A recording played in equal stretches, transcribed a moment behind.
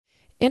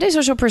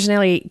Antisocial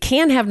personality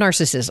can have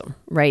narcissism,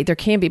 right? There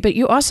can be, but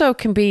you also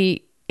can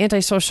be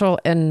antisocial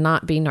and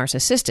not be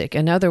narcissistic.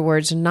 In other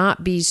words,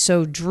 not be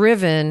so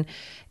driven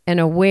and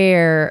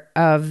aware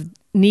of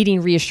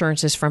needing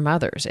reassurances from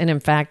others. And in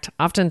fact,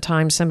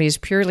 oftentimes somebody who's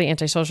purely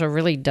antisocial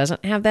really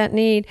doesn't have that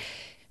need.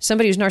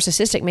 Somebody who's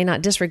narcissistic may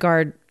not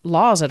disregard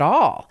laws at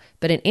all,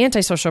 but an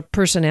antisocial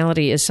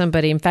personality is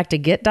somebody, in fact, to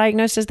get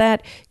diagnosed as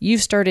that,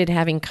 you've started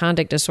having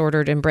conduct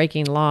disordered and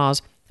breaking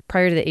laws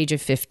prior to the age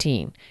of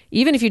 15,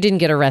 even if you didn't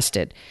get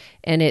arrested.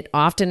 And it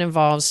often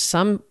involves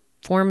some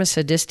form of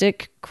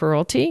sadistic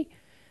cruelty,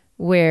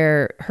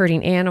 where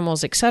hurting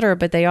animals, etc.,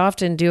 but they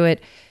often do it,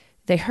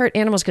 they hurt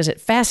animals because it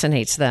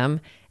fascinates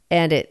them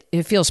and it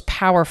feels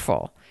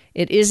powerful.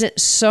 It isn't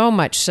so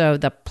much so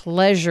the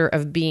pleasure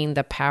of being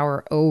the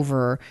power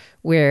over,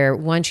 where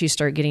once you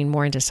start getting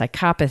more into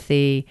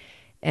psychopathy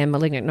and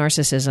malignant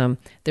narcissism,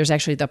 there's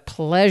actually the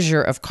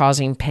pleasure of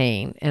causing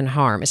pain and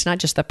harm. It's not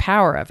just the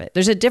power of it.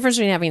 There's a difference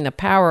between having the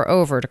power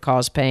over to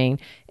cause pain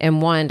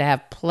and one to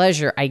have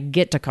pleasure. I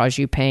get to cause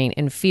you pain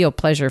and feel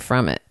pleasure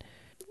from it.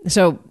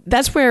 So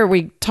that's where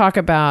we talk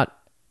about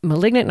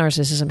malignant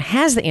narcissism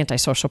has the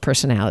antisocial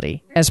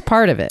personality as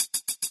part of it.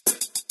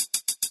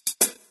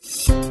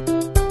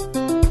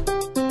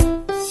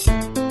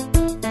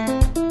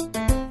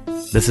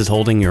 This is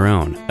Holding Your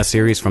Own, a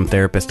series from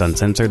Therapist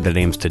Uncensored that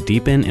aims to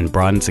deepen and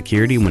broaden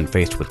security when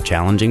faced with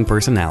challenging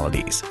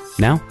personalities.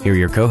 Now, here are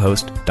your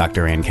co-hosts,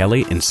 Dr. Ann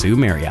Kelly and Sue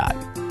Marriott.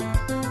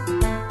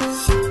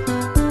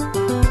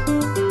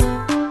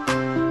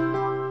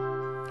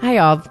 Hi,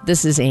 all.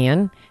 This is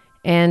Ann.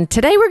 And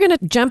today we're going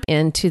to jump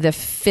into the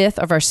 5th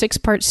of our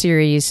 6-part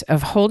series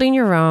of Holding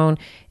Your Own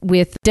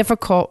with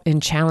difficult and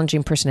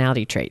challenging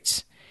personality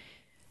traits.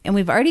 And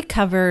we've already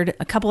covered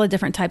a couple of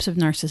different types of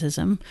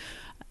narcissism.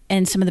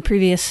 In some of the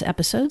previous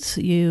episodes,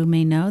 you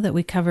may know that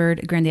we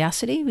covered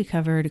grandiosity, we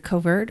covered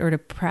covert or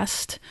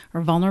depressed or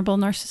vulnerable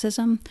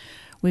narcissism.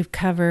 We've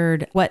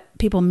covered what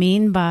people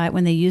mean by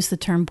when they use the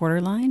term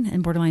borderline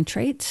and borderline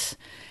traits.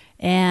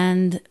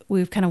 And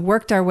we've kind of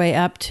worked our way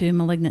up to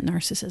malignant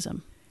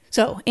narcissism.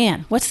 So,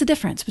 Anne, what's the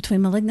difference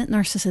between malignant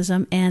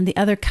narcissism and the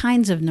other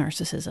kinds of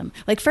narcissism?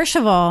 Like, first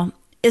of all,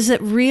 is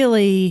it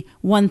really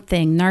one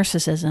thing,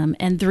 narcissism,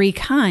 and 3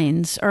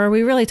 kinds, or are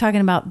we really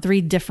talking about 3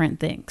 different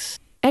things?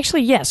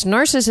 Actually, yes,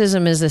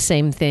 narcissism is the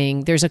same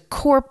thing. There's a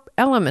core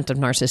element of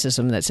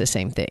narcissism that's the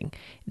same thing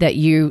that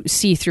you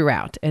see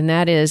throughout, and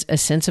that is a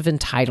sense of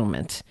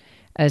entitlement,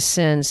 a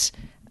sense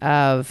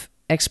of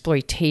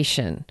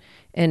exploitation,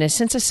 and a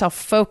sense of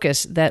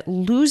self-focus that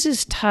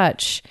loses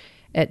touch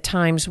at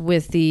times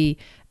with the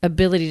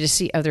ability to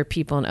see other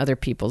people and other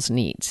people's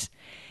needs.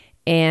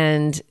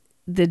 And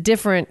the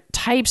different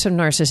types of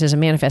narcissism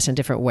manifest in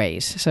different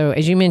ways. So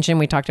as you mentioned,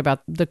 we talked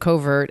about the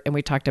covert and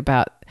we talked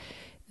about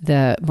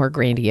the more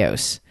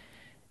grandiose.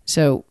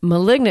 So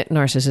malignant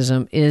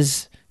narcissism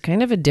is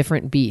kind of a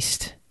different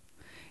beast.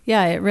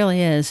 Yeah, it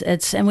really is.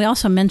 And we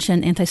also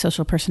mentioned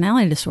antisocial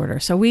personality disorder.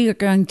 So we are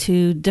going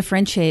to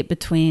differentiate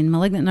between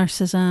malignant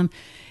narcissism,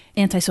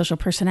 antisocial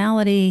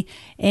personality,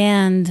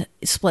 and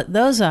split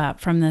those up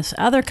from this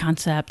other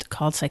concept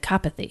called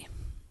psychopathy.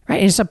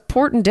 Right. It's an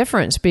important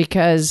difference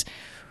because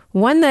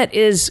one that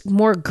is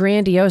more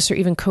grandiose or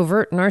even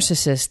covert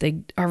narcissists,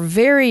 they are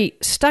very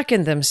stuck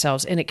in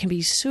themselves, and it can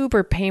be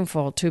super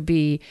painful to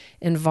be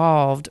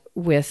involved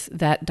with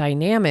that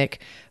dynamic.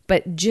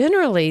 But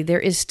generally, there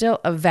is still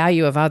a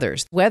value of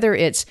others, whether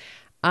it's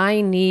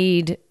I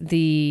need to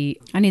be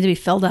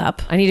filled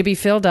up. I need to be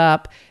filled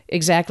up.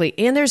 Exactly.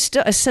 And there's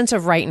still a sense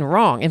of right and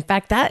wrong. In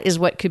fact, that is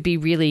what could be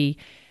really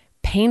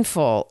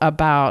painful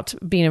about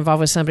being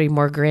involved with somebody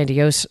more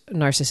grandiose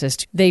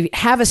narcissist. They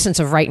have a sense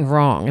of right and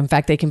wrong. In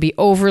fact, they can be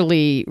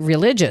overly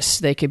religious.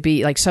 They could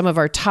be like some of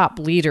our top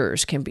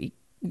leaders can be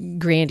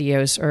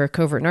grandiose or a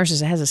covert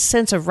narcissist. It has a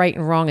sense of right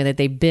and wrong and that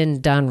they've been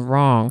done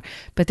wrong.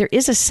 But there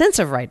is a sense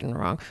of right and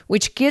wrong,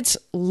 which gets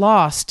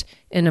lost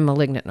in a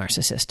malignant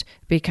narcissist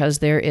because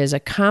there is a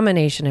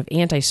combination of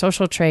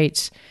antisocial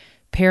traits,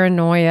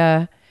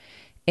 paranoia,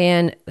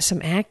 and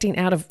some acting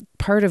out of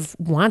part of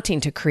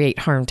wanting to create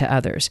harm to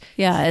others.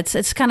 Yeah,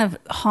 it's kind of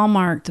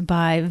hallmarked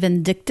by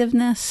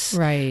vindictiveness,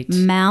 right,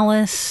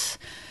 malice,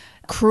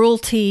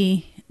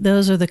 cruelty.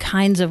 Those are the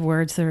kinds of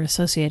words that are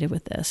associated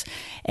with this.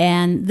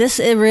 And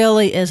it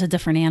really is a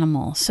different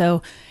animal.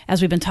 So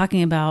as we've been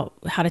talking about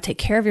how to take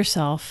care of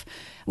yourself,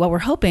 what we're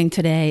hoping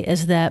today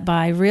is that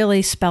by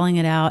really spelling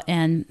it out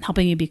and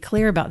helping you be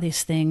clear about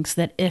these things,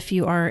 that if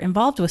you are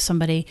involved with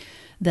somebody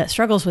that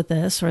struggles with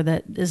this or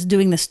that is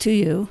doing this to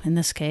you, in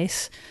this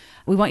case,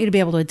 we want you to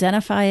be able to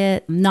identify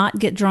it, not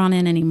get drawn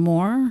in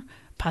anymore,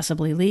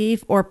 possibly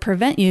leave, or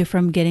prevent you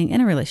from getting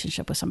in a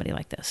relationship with somebody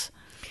like this.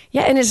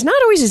 Yeah, and it's not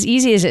always as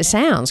easy as it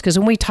sounds, because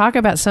when we talk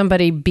about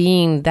somebody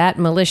being that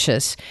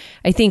malicious,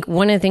 I think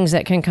one of the things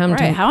that can come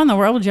to... How in the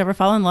world would you ever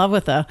fall in love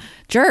with a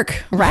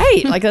jerk?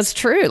 Right. Like, that's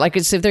true. Like,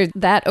 if they're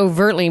that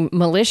overtly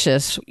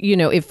malicious,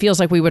 it feels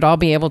like we would all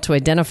be able to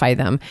identify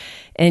them.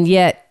 And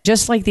yet,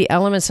 just like the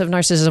elements of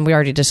narcissism we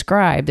already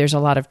described, there's a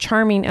lot of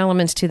charming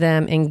elements to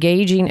them,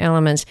 engaging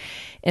elements.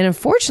 And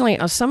unfortunately,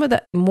 some of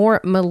the more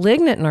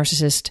malignant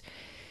narcissists,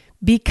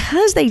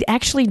 because they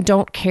actually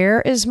don't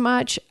care as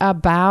much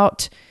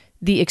about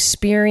the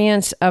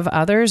experience of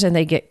others, and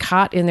they get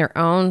caught in their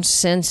own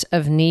sense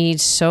of need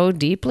so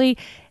deeply,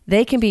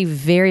 they can be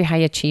very high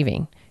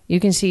achieving. You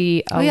can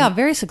see...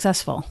 very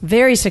successful.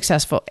 Very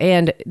successful.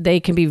 And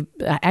they can be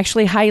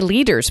actually high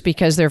leaders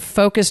because they're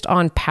focused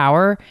on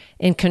power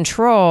and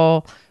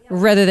control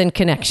rather than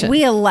connection.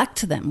 We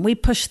elect them. We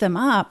push them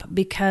up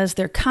because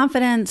their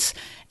confidence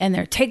and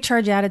their take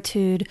charge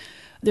attitude,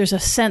 there's a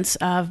sense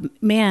of,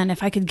 man,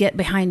 if I could get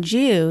behind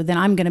you, then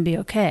I'm going to be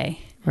okay.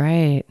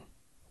 Right.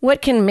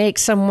 What can make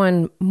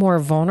someone more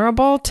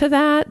vulnerable to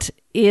that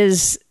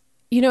is,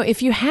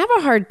 if you have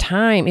a hard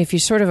time, if you're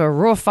sort of a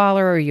rule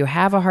follower, or you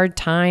have a hard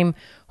time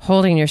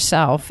holding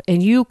yourself,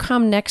 and you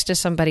come next to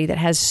somebody that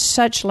has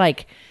such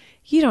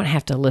you don't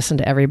have to listen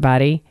to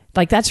everybody.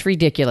 Like, that's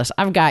ridiculous.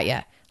 I've got you.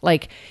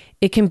 Like,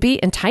 it can be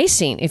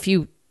enticing if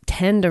you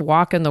tend to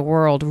walk in the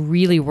world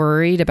really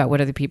worried about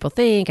what other people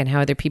think and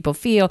how other people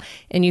feel,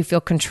 and you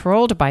feel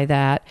controlled by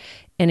that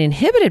and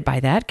inhibited by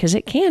that, because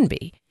it can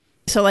be.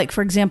 So, like,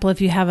 for example, if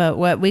you have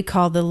what we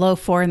call the low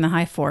 4 and the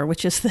high 4,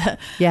 which is the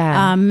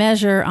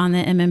measure on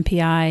the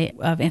MMPI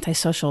of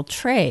antisocial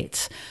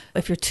traits.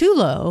 If you're too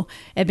low,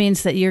 it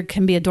means that you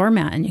can be a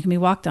doormat and you can be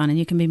walked on and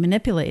you can be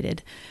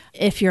manipulated.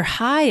 If you're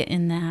high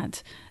in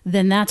that,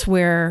 then that's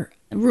where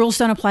rules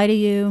don't apply to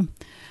you.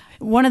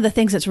 One of the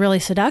things that's really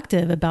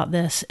seductive about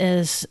this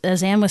is,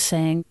 as Anne was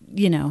saying,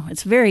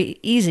 it's very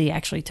easy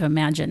actually to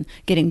imagine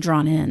getting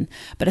drawn in,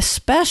 but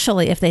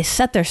especially if they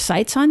set their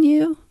sights on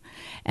you,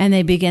 and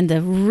they begin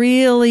to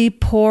really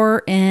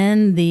pour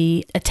in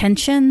the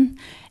attention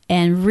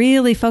and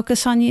really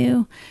focus on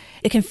you,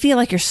 it can feel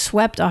like you're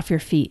swept off your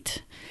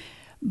feet.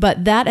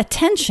 But that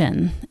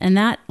attention, and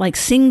that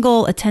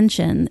single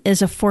attention,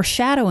 is a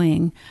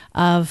foreshadowing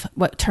of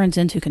what turns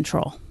into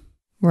control.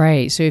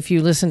 Right. So if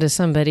you listen to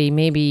somebody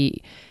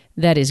maybe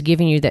that is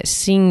giving you that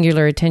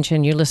singular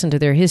attention, you listen to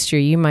their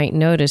history, you might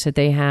notice that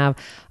they have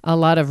a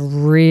lot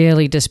of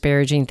really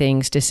disparaging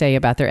things to say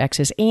about their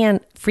exes. And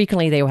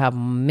frequently they will have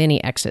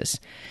many exes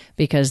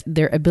because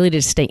their ability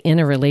to stay in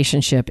a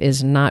relationship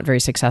is not very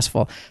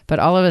successful. But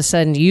all of a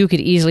sudden you could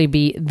easily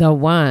be the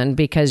one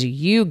because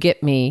you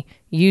get me,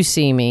 you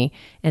see me,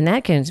 and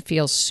that can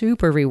feel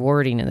super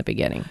rewarding in the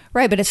beginning.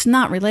 Right, but it's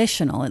not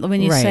relational.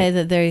 When you say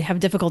that they have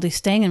difficulty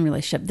staying in a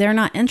relationship, they're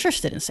not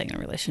interested in staying in a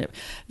relationship.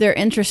 They're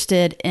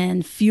interested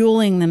in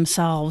fueling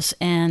themselves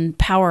and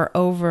power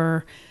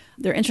over.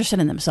 They're interested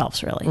in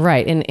themselves, really.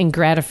 Right, and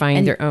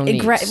gratifying their own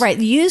needs. Right,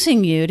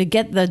 using you to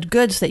get the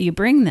goods that you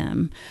bring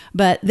them,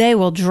 but they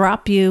will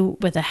drop you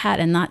with a hat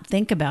and not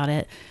think about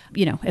it,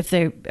 if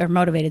they are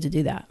motivated to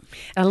do that.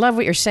 I love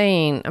what you're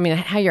saying. I mean,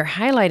 how you're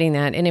highlighting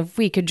that. And if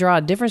we could draw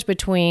a difference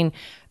between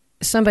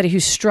somebody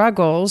who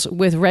struggles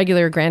with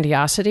regular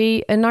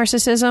grandiosity and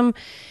narcissism,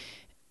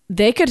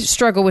 they could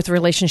struggle with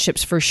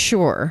relationships for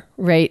sure,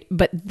 right?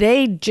 But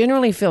they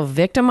generally feel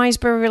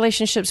victimized by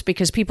relationships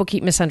because people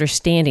keep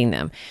misunderstanding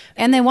them.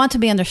 And they want to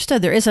be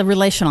understood. There is a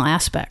relational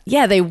aspect.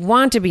 Yeah, they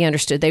want to be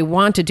understood. They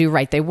want to do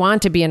right. They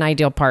want to be an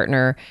ideal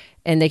partner.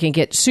 And they can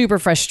get super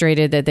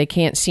frustrated that they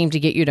can't seem to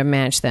get you to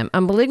match them.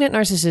 A malignant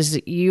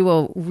narcissist, you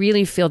will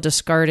really feel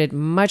discarded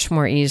much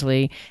more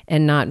easily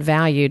and not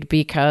valued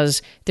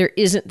because there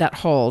isn't that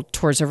hold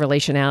towards a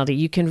relationality.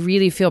 You can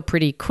really feel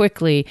pretty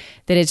quickly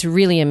that it's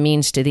really a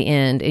means to the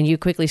end, and you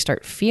quickly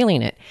start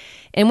feeling it.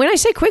 And when I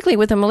say quickly,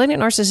 with a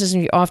malignant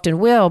narcissism, you often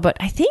will, but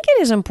I think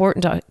it is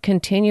important to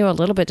continue a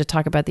little bit to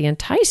talk about the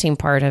enticing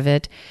part of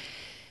it,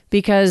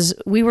 because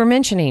we were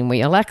mentioning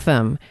we elect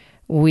them.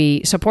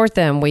 We support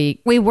them. We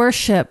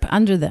worship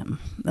under them.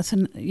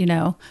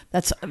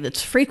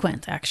 It's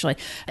frequent, actually.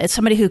 It's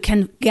somebody who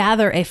can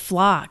gather a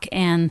flock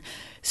and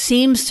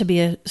seems to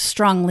be a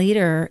strong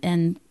leader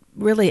and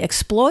really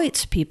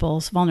exploits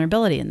people's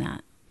vulnerability in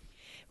that.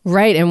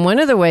 Right. And one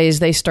of the ways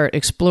they start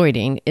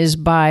exploiting is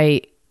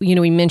by,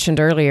 we mentioned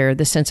earlier,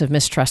 the sense of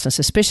mistrust and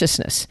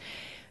suspiciousness.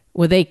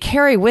 Well, they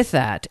carry with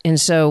that.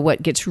 And so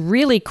what gets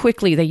really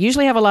quickly, they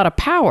usually have a lot of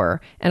power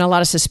and a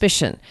lot of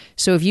suspicion.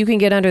 So if you can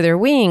get under their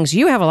wings,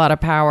 you have a lot of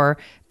power,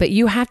 but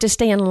you have to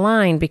stay in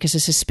line because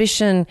of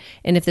suspicion.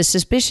 And if the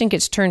suspicion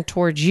gets turned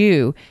towards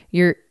you,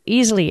 you're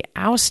easily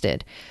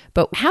ousted.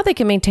 But how they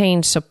can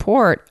maintain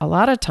support a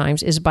lot of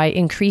times is by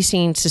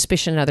increasing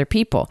suspicion in other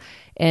people.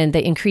 And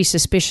they increase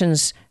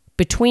suspicions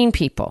between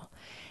people.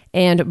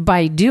 And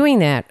by doing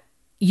that,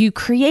 you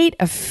create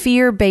a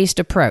fear-based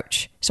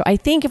approach. So I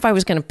think if I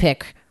was going to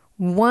pick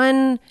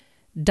one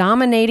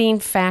dominating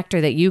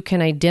factor that you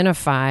can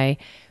identify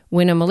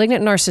when a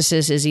malignant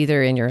narcissist is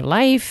either in your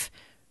life,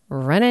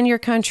 running your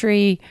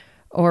country,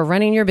 or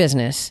running your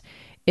business,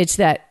 it's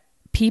that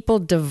people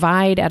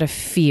divide out of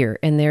fear,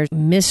 and their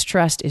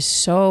mistrust is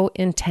so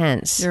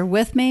intense. You're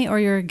with me or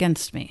you're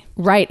against me.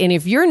 Right. And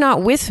if you're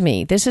not with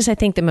me, this is, I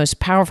think, the most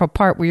powerful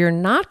part where you're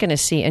not going to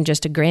see in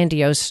just a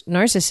grandiose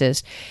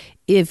narcissist.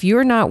 If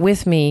you're not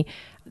with me,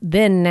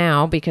 then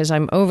now, because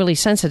I'm overly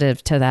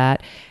sensitive to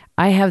that,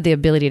 I have the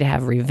ability to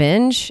have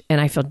revenge,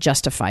 and I feel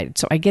justified.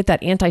 So I get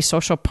that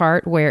antisocial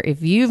part where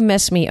if you've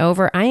messed me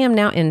over, I am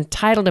now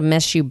entitled to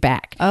mess you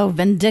back. Oh,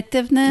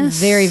 vindictiveness.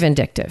 Very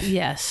vindictive.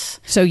 Yes.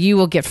 So you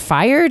will get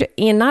fired.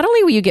 And not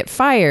only will you get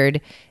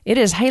fired, it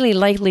is highly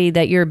likely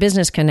that your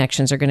business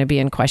connections are going to be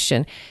in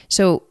question.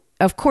 So,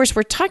 of course,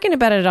 we're talking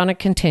about it on a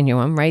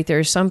continuum, right? There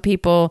are some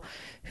people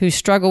who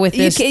struggle with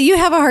this. You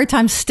have a hard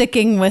time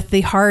sticking with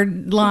the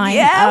hard line.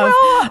 Yeah,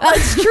 well,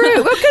 that's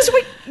true. Because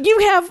you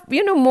have,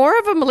 more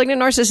of a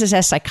malignant narcissist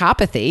has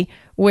psychopathy,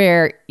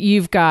 where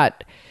you've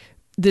got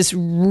this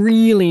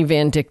really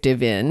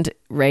vindictive end,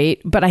 right?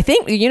 But I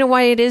think, you know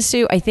why it is,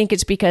 Sue? I think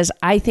it's because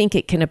I think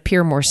it can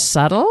appear more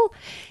subtle.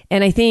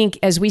 And I think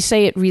as we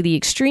say it really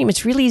extreme,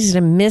 it's really easy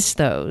to miss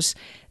those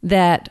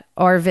that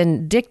are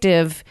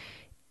vindictive,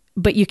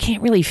 but you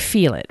can't really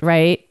feel it,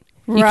 right?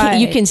 Right.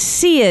 You can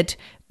see it,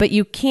 but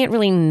you can't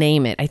really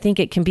name it. I think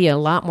it can be a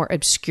lot more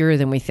obscure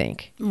than we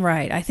think.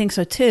 Right. I think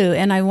so too.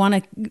 And I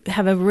want to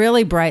have a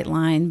really bright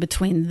line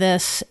between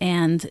this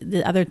and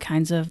the other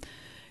kinds of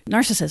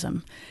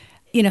narcissism.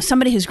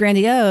 Somebody who's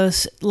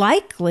grandiose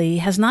likely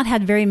has not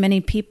had very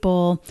many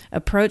people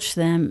approach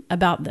them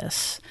about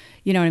this.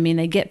 You know what I mean?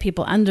 They get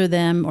people under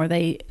them, or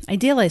they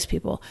idealize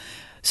people.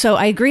 So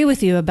I agree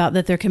with you about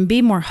that there can be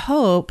more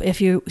hope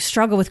if you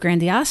struggle with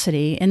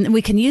grandiosity. And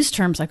we can use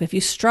terms like if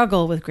you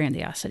struggle with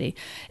grandiosity,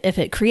 if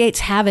it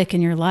creates havoc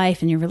in your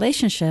life and your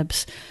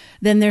relationships,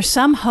 then there's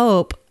some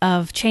hope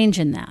of change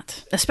in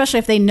that, especially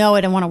if they know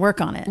it and want to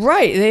work on it.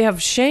 Right. They have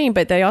shame,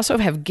 but they also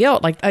have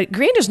guilt. Like a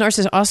grandiose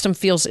narcissist often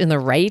feels in the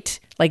right,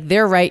 like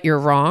they're right, you're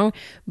wrong.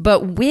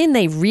 But when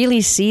they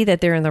really see that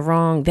they're in the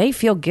wrong, they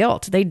feel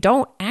guilt. They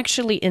don't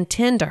actually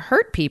intend to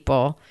hurt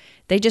people.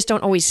 They just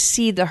don't always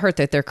see the hurt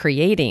that they're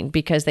creating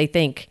because they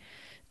think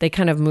they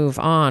kind of move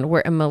on,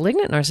 where a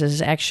malignant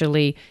narcissist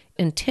actually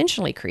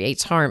intentionally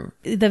creates harm.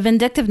 The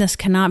vindictiveness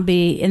cannot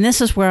be, and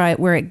this is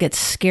where it gets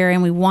scary,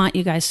 and we want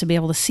you guys to be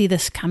able to see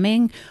this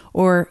coming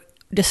or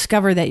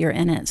discover that you're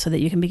in it so that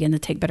you can begin to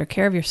take better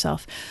care of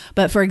yourself.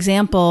 But for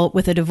example,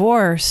 with a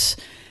divorce,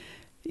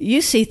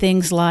 you see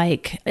things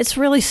like, it's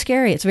really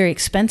scary, it's very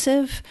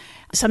expensive.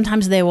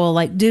 Sometimes they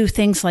will do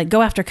things like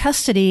go after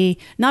custody,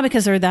 not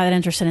because they're that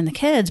interested in the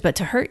kids, but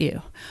to hurt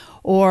you,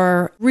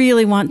 or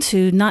really want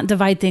to not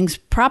divide things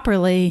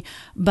properly,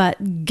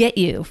 but get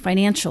you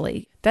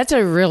financially. That's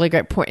a really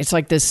great point. It's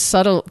like this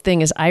subtle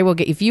thing is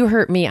if you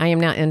hurt me, I am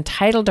now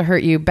entitled to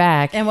hurt you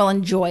back. And we'll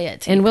enjoy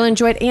it. And we'll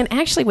enjoy it. And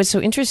actually what's so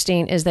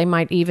interesting is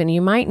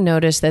you might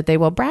notice that they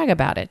will brag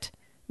about it,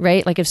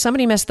 right? Like if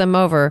somebody messed them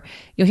over,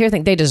 you'll hear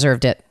they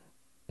deserved it.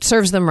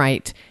 Serves them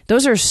right.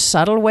 Those are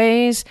subtle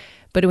ways.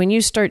 But when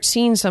you start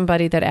seeing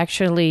somebody that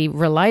actually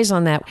relies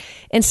on that,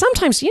 and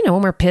sometimes,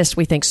 when we're pissed,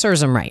 we think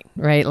serves them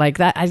right? Like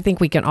that, I think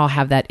we can all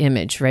have that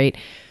image, right?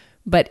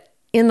 But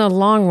in the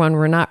long run,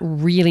 we're not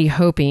really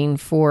hoping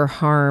for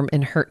harm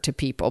and hurt to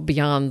people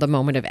beyond the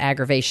moment of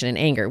aggravation and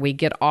anger. We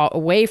get all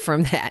away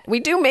from that.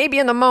 We do maybe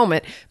in the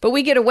moment, but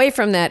we get away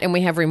from that and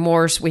we have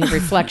remorse, we have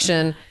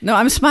reflection. No,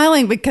 I'm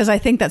smiling because I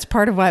think that's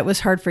part of why it was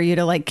hard for you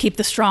to keep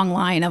the strong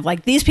line of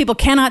these people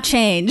cannot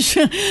change,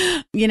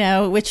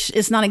 which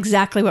is not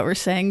exactly what we're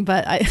saying,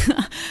 but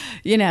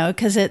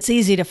because it's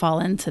easy to fall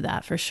into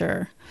that for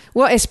sure.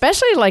 Well,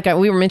 especially like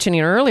we were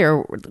mentioning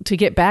earlier, to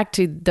get back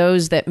to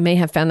those that may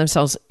have found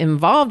themselves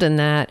involved in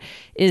that,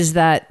 is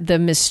that the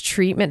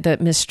mistreatment, the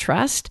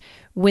mistrust,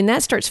 when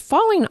that starts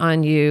falling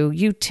on you,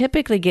 you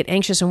typically get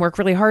anxious and work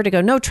really hard to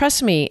go, no,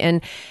 trust me.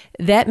 And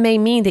that may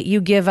mean that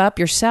you give up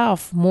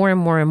yourself more and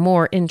more and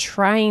more in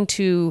trying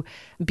to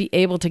be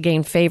able to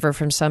gain favor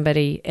from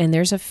somebody. And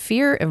there's a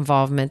fear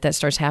involvement that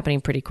starts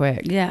happening pretty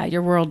quick. Yeah,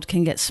 your world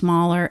can get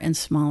smaller and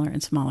smaller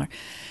and smaller.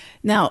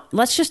 Now,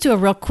 let's just do a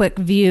real quick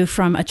view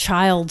from a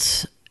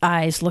child's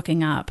eyes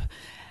looking up.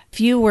 If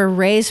you were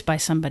raised by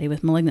somebody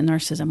with malignant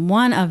narcissism,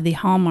 one of the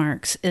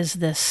hallmarks is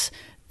this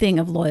thing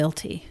of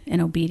loyalty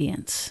and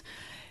obedience.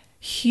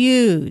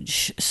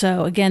 Huge.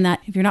 So again, that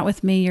if you're not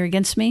with me, you're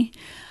against me.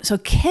 So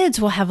kids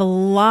will have a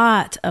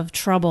lot of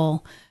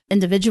trouble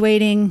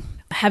individuating,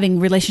 having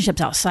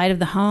relationships outside of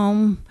the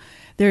home.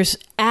 There's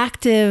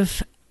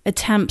active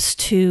attempts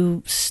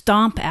to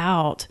stomp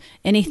out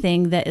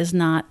anything that is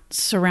not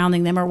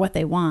surrounding them or what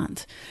they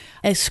want.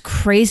 It's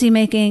crazy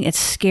making, it's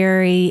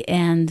scary,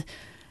 and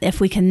if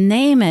we can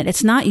name it,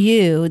 it's not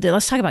you.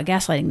 Let's talk about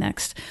gaslighting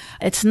next.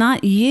 It's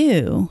not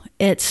you,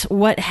 it's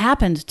what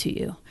happened to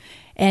you.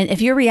 And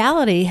if your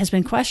reality has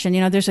been questioned,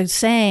 there's a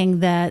saying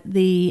that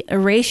the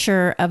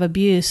erasure of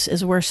abuse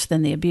is worse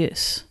than the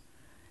abuse.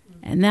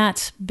 And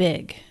that's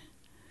big.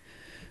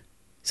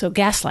 So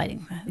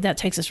gaslighting, that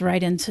takes us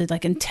right into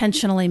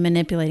intentionally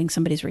manipulating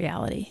somebody's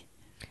reality.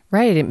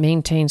 Right. It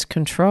maintains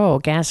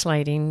control.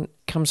 Gaslighting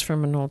comes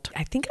from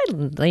I think I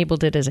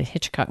labeled it as a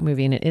Hitchcock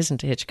movie, and it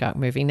isn't a Hitchcock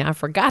movie. Now I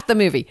forgot the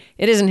movie.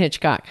 It isn't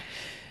Hitchcock.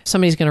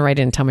 Somebody's going to write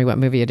in and tell me what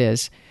movie it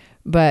is.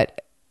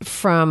 But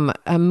from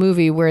a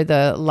movie where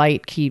the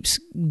light keeps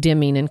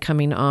dimming and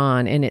coming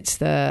on, and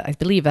it's I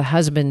believe the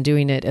husband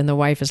doing it, and the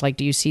wife is like,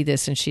 do you see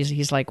this? And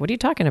he's like, what are you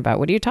talking about?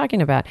 What are you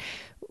talking about?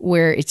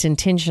 Where it's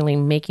intentionally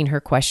making her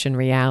question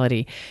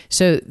reality.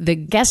 So the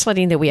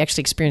gaslighting that we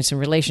actually experience in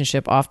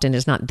relationship often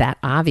is not that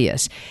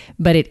obvious,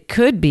 but it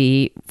could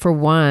be, for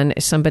one,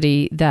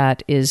 somebody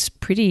that is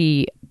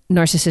pretty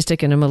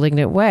narcissistic in a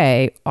malignant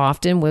way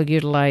often will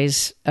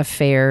utilize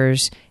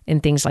affairs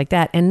and things like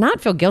that and not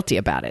feel guilty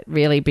about it,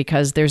 really,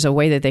 because there's a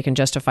way that they can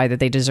justify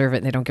that they deserve it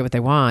and they don't get what they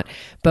want.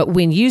 But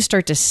when you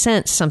start to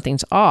sense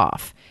something's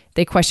off,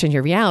 they question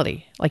your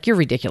reality. Like, you're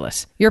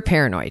ridiculous. You're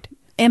paranoid.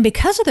 And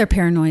because of their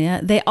paranoia,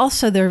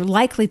 they're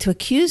likely to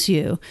accuse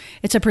you.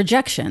 It's a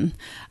projection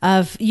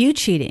of you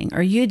cheating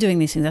or you doing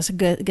these things.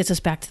 Gets us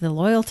back to the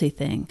loyalty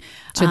thing.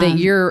 So that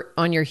you're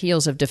on your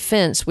heels of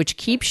defense, which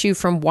keeps you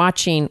from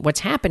watching what's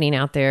happening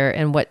out there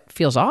and what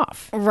feels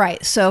off.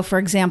 Right. So, for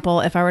example,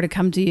 if I were to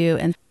come to you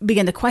and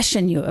begin to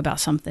question you about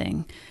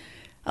something,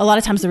 a lot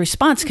of times the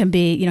response can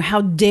be,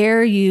 how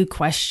dare you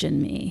question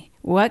me?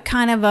 What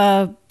kind of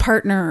a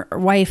partner,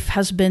 wife,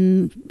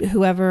 husband,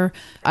 whoever.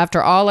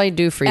 After all I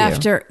do for you.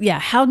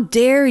 How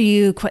dare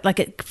you quit? Like,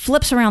 it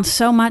flips around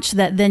so much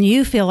that then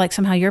you feel like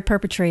somehow you're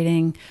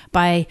perpetrating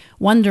by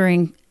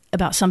wondering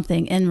about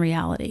something in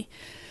reality.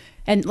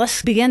 And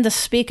let's begin to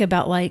speak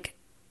about like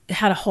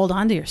how to hold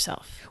on to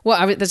yourself.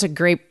 Well, that's a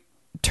great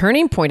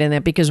turning point in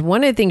that, because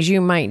one of the things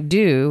you might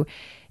do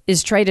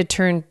is try to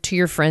turn to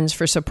your friends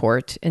for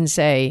support and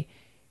say,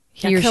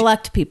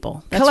 collect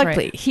people. That's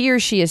right. He or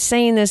she is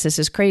saying this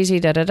is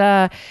crazy,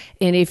 And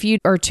if you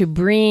are to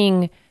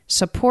bring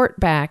support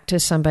back to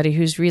somebody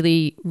who's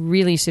really,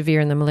 really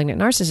severe in the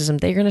malignant narcissism,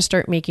 they're going to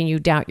start making you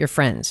doubt your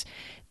friends.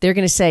 They're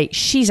going to say,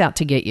 she's out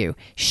to get you.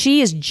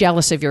 She is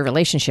jealous of your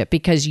relationship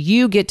because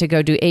you get to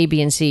go do A,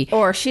 B, and C.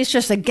 Or she's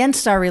just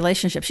against our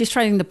relationship. She's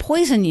trying to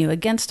poison you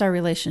against our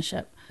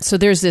relationship. So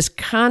there's this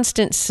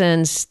constant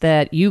sense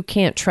that you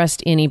can't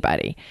trust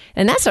anybody.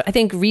 And that's, I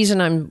think,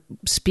 reason I'm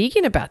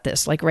speaking about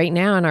this. Like, right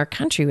now in our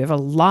country, we have a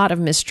lot of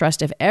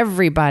mistrust of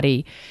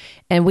everybody.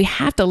 And we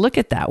have to look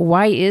at that.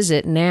 Why is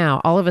it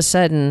now, all of a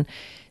sudden,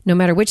 no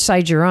matter which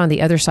side you're on,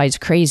 the other side's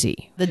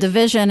crazy? The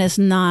division is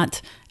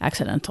not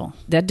accidental.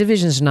 That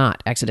division is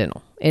not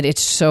accidental.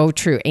 It's so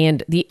true.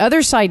 And the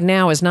other side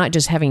now is not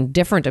just having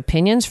different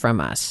opinions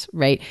from us,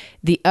 right?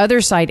 The other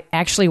side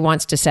actually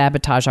wants to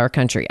sabotage our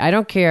country. I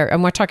don't care.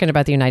 And we're talking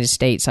about the United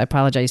States. I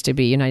apologize to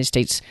be United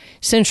States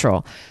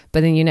central.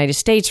 But in the United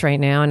States right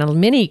now, and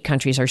many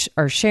countries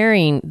are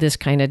sharing this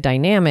kind of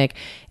dynamic.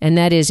 And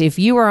that is, if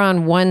you are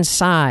on one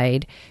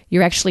side,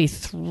 you're actually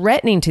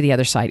threatening to the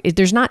other side.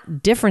 There's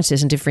not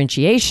differences in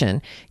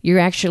differentiation. You're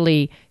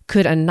actually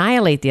could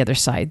annihilate the other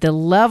side. The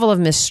level of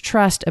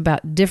mistrust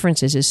about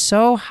differences is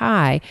so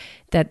high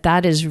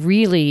that is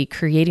really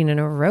creating an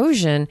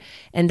erosion,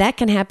 and that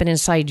can happen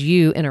inside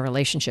you in a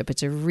relationship.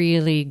 It's a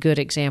really good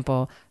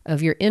example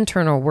of your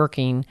internal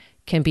working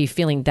can be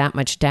feeling that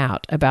much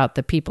doubt about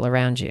the people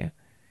around you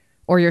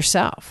or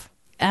yourself.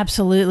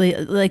 Absolutely.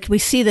 Like, we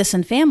see this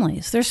in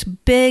families. There's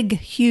big,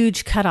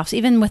 huge cutoffs,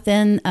 even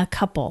within a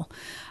couple,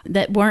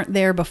 that weren't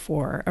there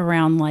before,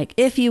 around like,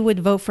 if you would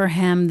vote for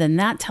him, then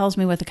that tells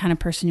me what the kind of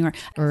person you are.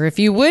 Or if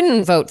you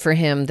wouldn't vote for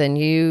him, then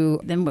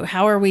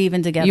how are we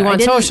even together? You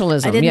want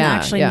socialism. I didn't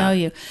actually know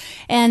you.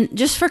 And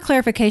just for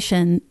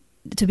clarification,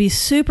 to be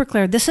super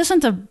clear, this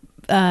isn't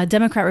a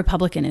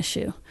Democrat-Republican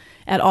issue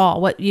at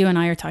all, what you and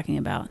I are talking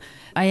about.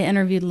 I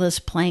interviewed Liz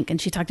Plank,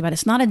 and she talked about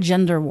it's not a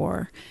gender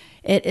war.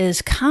 It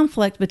is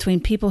conflict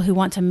between people who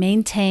want to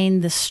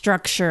maintain the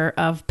structure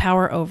of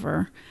power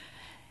over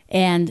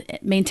and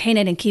maintain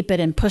it and keep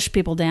it and push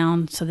people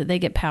down so that they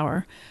get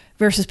power,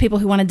 versus people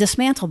who want to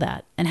dismantle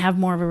that and have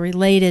more of a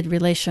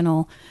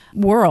relational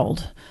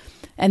world.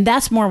 And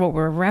that's more what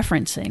we're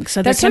referencing.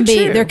 So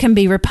there can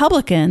be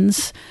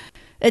Republicans.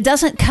 It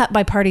doesn't cut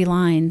by party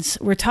lines.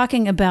 We're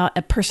talking about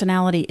a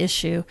personality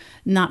issue,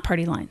 not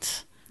party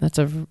lines. That's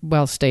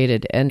well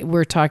stated. And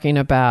we're talking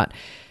about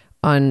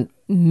on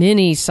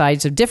many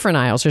sides of different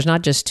aisles. There's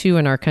not just two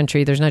in our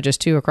country. There's not just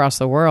two across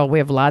the world. We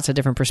have lots of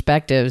different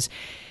perspectives.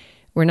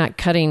 We're not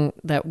cutting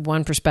that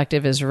one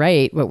perspective is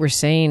right. What we're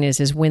saying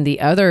is when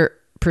the other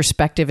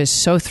perspective is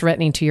so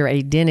threatening to your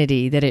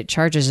identity that it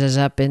charges us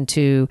up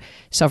into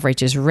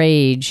self-righteous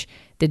rage,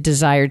 the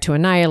desire to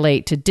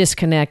annihilate, to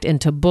disconnect, and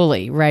to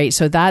bully, right?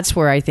 So that's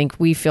where I think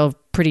we feel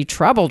pretty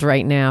troubled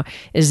right now,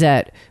 is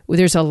that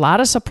there's a lot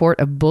of support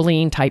of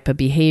bullying type of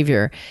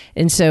behavior.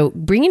 And so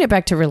bringing it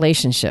back to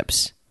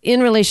relationships.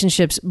 In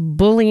relationships,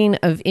 bullying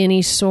of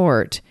any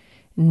sort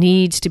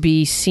needs to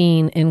be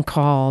seen and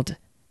called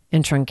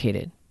and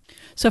truncated.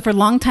 So for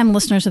longtime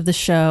listeners of the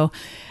show,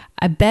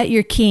 I bet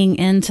you're keying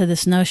into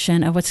this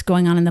notion of what's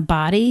going on in the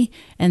body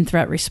and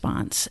threat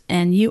response.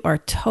 And you are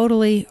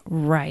totally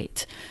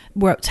right.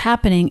 What's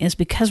happening is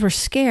because we're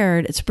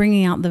scared, it's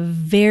bringing out the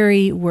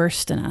very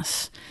worst in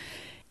us.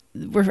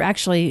 we're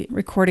actually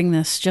recording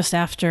this just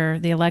after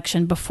the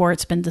election, before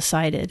it's been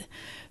decided.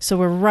 So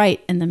we're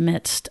right in the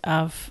midst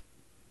of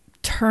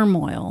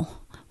turmoil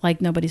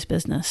like nobody's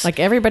business. Like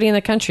everybody in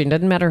the country, it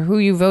doesn't matter who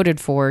you voted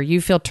for,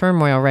 you feel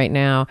turmoil right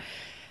now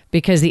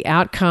because the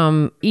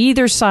outcome,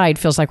 either side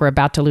feels like we're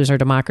about to lose our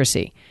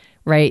democracy,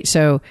 right?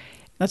 So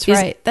That's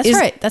right.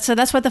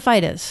 That's what the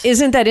fight is.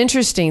 Isn't that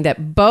interesting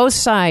that both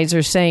sides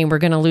are saying we're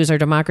going to lose our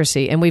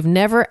democracy, and we've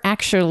never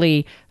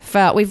actually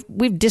felt,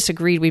 we've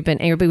disagreed, we've been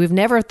angry, but we've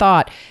never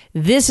thought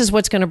this is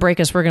what's going to break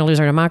us, we're going to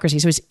lose our democracy.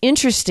 So it's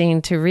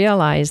interesting to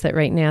realize that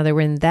right now that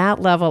we're in that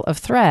level of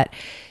threat.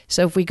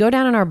 So if we go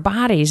down in our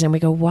bodies and we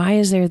go, why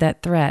is there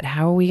that threat?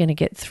 How are we going to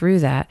get through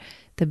that?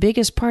 The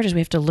biggest part is we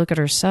have to look at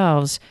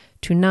ourselves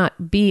to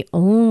not be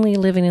only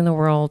living in the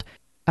world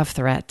of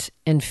threat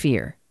and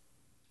fear.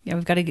 Yeah,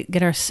 we've got to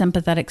get our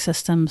sympathetic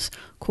systems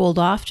cooled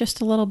off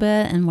just a little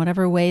bit, and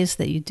whatever ways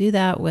that you do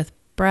that with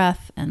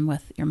breath and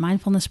with your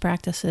mindfulness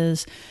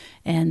practices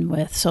and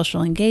with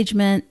social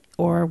engagement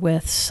or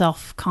with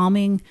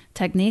self-calming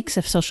techniques,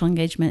 if social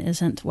engagement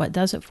isn't what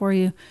does it for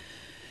you,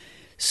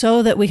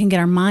 so that we can get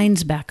our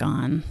minds back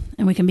on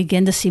and we can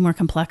begin to see more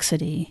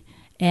complexity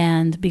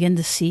and begin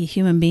to see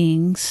human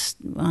beings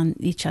on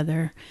each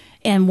other.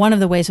 And one of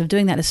the ways of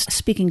doing that is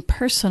speaking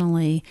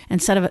personally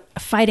instead of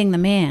fighting the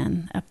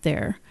man up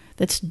there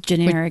that's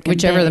generic.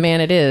 Whichever the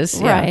man it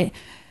is. Right. Yeah.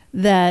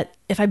 That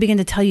if I begin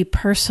to tell you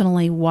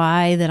personally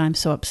why that I'm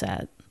so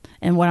upset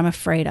and what I'm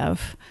afraid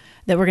of,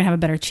 that we're going to have a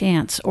better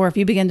chance. Or if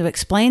you begin to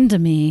explain to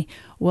me,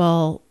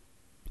 well,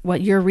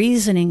 what your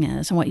reasoning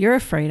is and what you're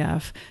afraid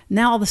of,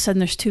 now all of a sudden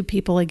there's two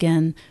people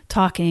again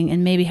talking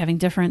and maybe having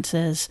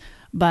differences.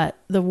 But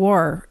the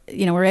war,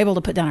 we're able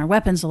to put down our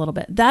weapons a little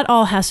bit. That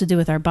all has to do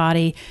with our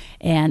body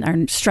and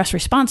our stress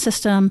response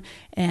system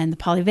and the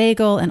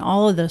polyvagal and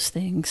all of those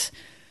things.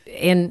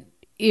 And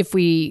if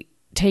we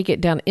take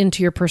it down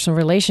into your personal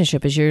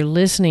relationship as you're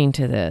listening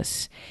to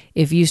this,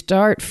 if you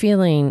start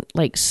feeling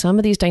like some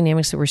of these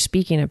dynamics that we're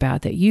speaking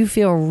about, that you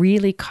feel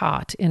really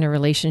caught in a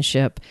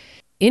relationship,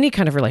 any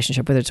kind of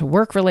relationship, whether it's a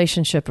work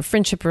relationship, a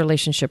friendship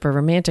relationship, a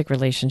romantic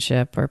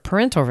relationship, or a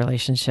parental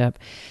relationship,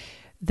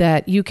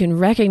 that you can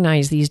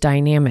recognize these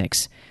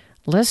dynamics.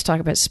 Let's talk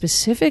about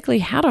specifically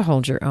how to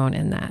hold your own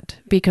in that.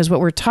 Because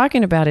what we're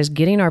talking about is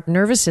getting our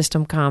nervous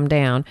system calmed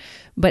down.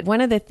 But one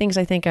of the things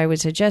I think I would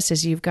suggest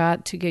is you've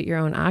got to get your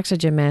own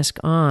oxygen mask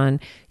on.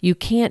 You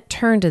can't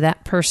turn to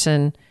that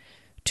person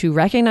to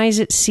recognize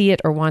it, see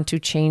it, or want to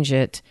change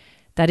it.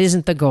 That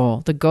isn't the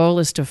goal. The goal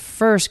is to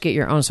first get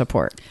your own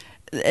support.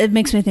 It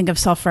makes me think of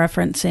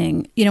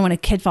self-referencing. When a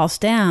kid falls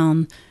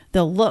down,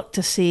 they'll look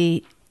to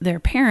see their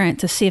parent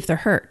to see if they're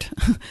hurt.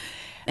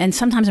 And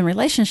sometimes in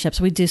relationships,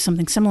 we do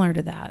something similar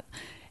to that.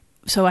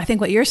 So I think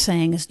what you're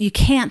saying is you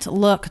can't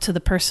look to the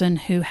person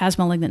who has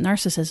malignant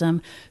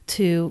narcissism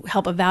to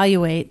help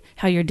evaluate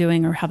how you're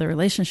doing or how the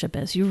relationship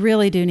is. You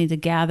really do need to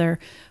gather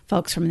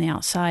folks from the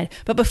outside.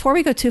 But before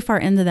we go too far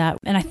into that,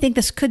 and I think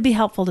this could be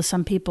helpful to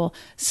some people,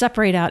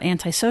 separate out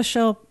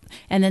antisocial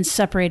and then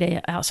separate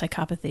out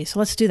psychopathy. So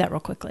let's do that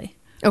real quickly.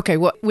 Okay,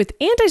 well, with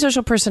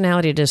antisocial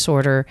personality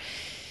disorder,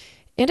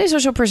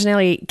 antisocial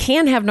personality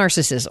can have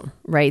narcissism,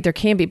 right? There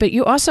can be, but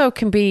you also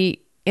can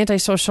be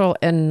antisocial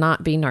and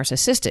not be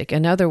narcissistic.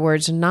 In other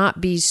words,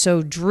 not be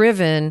so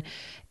driven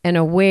and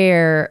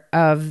aware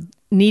of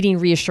needing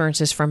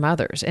reassurances from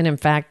others. And in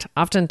fact,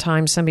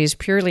 oftentimes somebody who's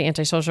purely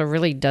antisocial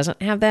really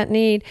doesn't have that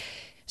need.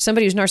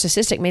 Somebody who's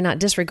narcissistic may not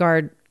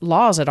disregard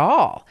laws at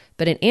all,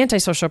 but an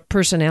antisocial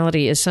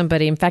personality is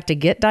somebody, in fact, to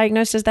get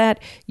diagnosed as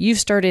that, you've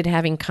started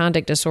having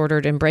conduct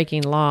disordered and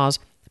breaking laws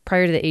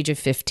prior to the age of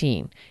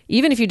 15,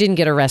 even if you didn't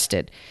get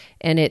arrested.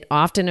 And it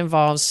often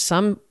involves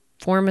some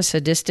form of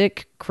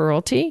sadistic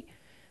cruelty,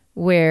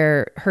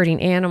 where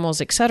hurting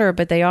animals, etc.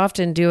 But they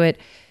often do it,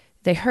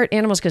 they hurt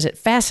animals because it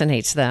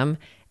fascinates them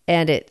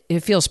and it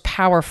feels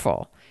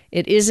powerful.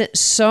 It isn't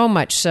so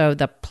much so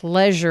the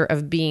pleasure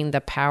of being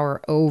the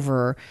power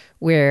over,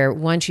 where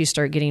once you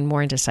start getting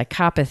more into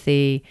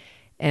psychopathy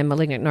and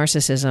malignant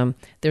narcissism,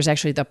 there's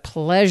actually the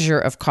pleasure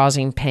of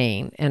causing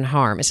pain and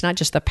harm. It's not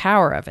just the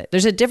power of it.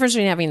 There's a difference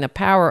between having the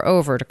power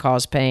over to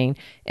cause pain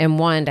and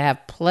one to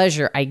have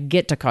pleasure. I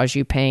get to cause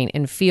you pain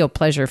and feel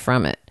pleasure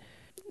from it.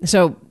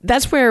 So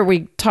that's where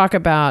we talk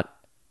about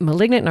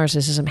malignant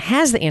narcissism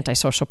has the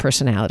antisocial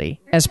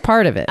personality as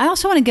part of it. I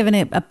also want to give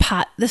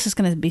this is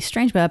going to be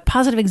strange, but a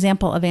positive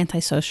example of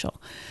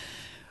antisocial.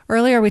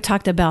 Earlier, we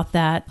talked about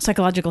that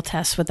psychological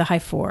test with the high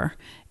 4.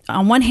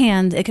 On one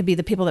hand, it could be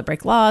the people that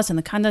break laws and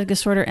the conduct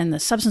disorder and the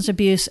substance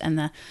abuse and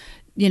the,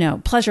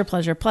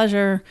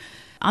 pleasure.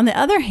 On the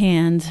other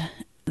hand,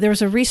 there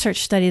was a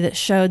research study that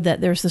showed that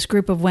there's this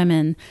group of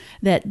women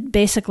that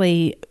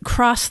basically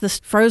crossed this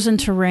frozen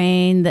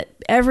terrain that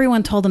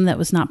everyone told them that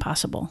was not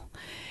possible.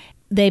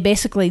 They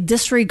basically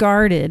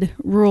disregarded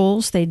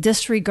rules. They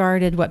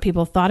disregarded what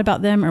people thought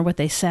about them or what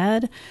they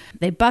said.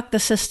 They bucked the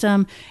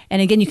system.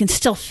 And again, you can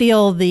still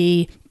feel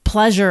the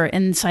pleasure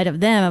inside of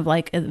them of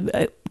like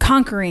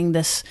conquering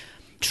this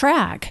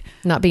track.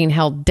 Not being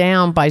held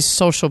down by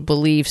social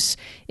beliefs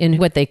in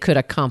what they could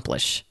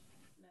accomplish.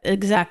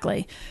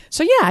 Exactly.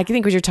 So yeah, I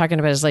think what you're talking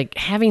about is like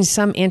having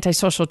some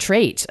antisocial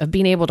traits of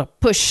being able to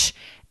push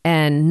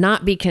and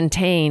not be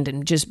contained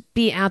and just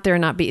be out there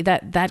and not be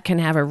that can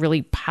have a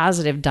really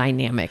positive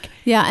dynamic.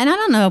 Yeah. And I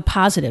don't know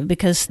positive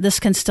because this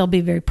can still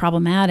be very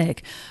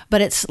problematic, but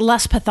it's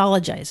less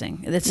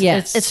pathologizing.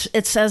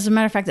 It's as a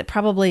matter of fact, it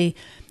probably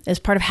is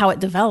part of how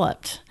it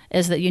developed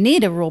is that you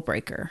need a rule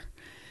breaker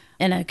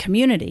in a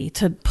community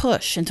to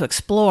push and to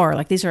explore.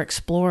 Like these are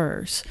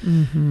explorers.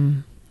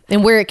 Mm-hmm.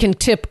 And where it can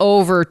tip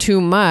over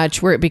too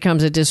much, where it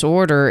becomes a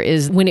disorder,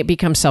 is when it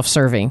becomes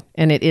self-serving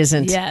and it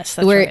isn't. Yes,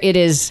 that's where right. it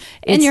is.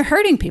 And you're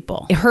hurting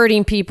people.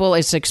 Hurting people,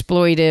 it's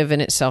exploitive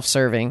and it's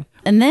self-serving.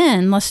 And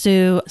then let's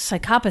do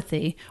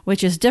psychopathy,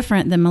 which is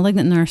different than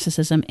malignant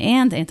narcissism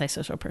and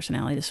antisocial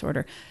personality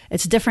disorder.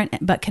 It's different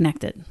but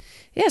connected.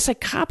 Yeah,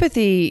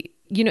 psychopathy.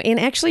 And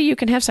actually you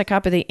can have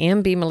psychopathy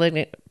and be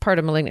part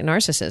of malignant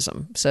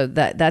narcissism. So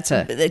that's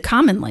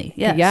commonly,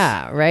 yes.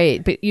 Yeah,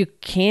 right. But you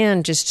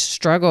can just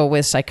struggle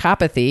with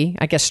psychopathy.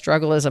 I guess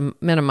struggle is a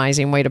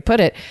minimizing way to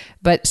put it.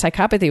 But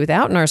psychopathy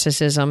without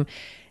narcissism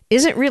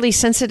isn't really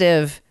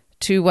sensitive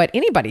to what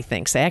anybody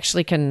thinks. They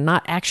actually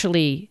cannot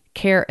actually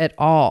care at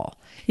all.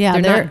 Yeah,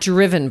 they're not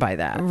driven by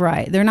that.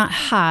 Right. They're not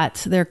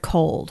hot. They're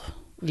cold.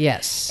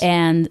 Yes.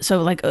 And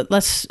so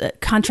let's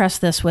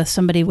contrast this with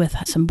somebody with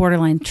some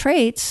borderline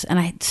traits, and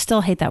I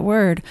still hate that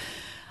word,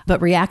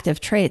 but reactive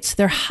traits.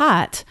 They're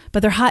hot, but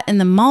they're hot in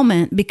the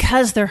moment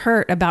because they're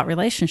hurt about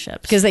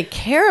relationships. Because they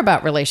care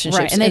about relationships.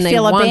 Right. And they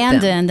feel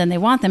abandoned and they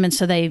want them, and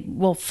so they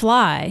will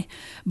fly.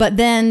 But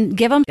then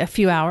give them a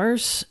few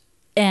hours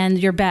and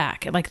you're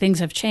back. Like things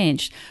have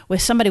changed.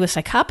 With somebody with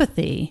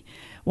psychopathy,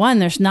 one,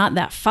 there's not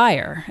that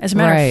fire. As a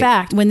matter of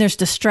fact, when there's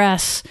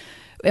distress,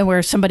 and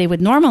where somebody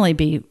would normally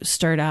be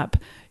stirred up,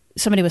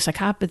 somebody with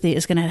psychopathy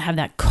is going to have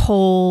that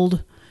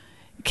cold,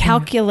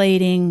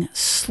 calculating,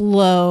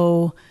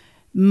 slow,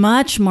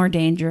 much more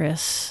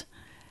dangerous.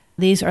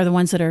 These are the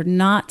ones that are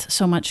not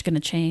so much going to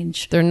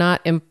change. They're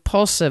not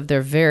impulsive.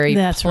 They're very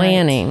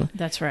planning. Right.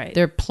 That's right.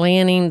 They're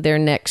planning their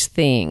next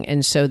thing.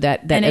 And so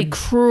that in a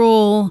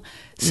cruel,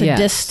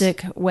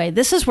 sadistic way.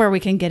 This is where we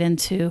can get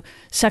into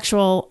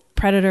sexual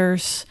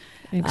predators,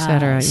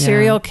 etc.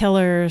 Serial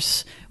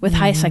killers with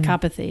high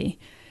psychopathy.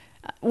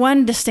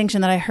 One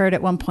distinction that I heard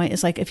at one point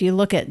is like if you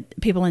look at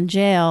people in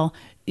jail,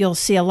 you'll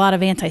see a lot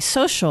of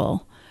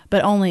antisocial,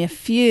 but only a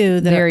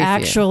few that are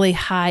actually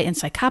high in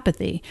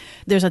psychopathy.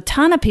 There's a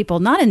ton of people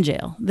not in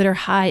jail that are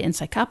high in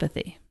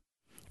psychopathy.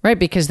 Right,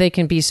 because they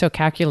can be so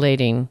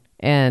calculating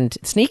and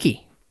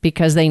sneaky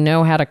because they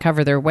know how to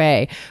cover their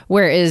way.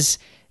 Whereas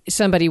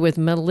somebody with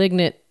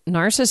malignant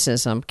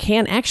narcissism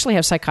can actually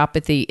have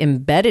psychopathy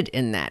embedded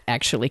in that,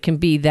 actually can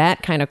be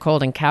that kind of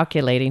cold and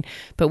calculating.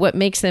 But what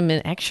makes them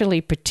actually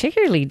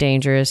particularly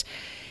dangerous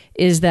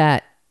is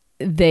that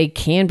they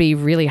can be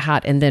really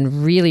hot and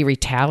then really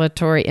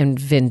retaliatory and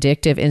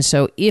vindictive. And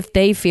so if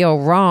they feel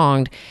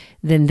wronged,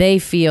 then they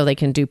feel they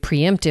can do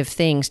preemptive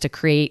things to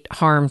create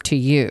harm to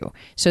you.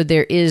 So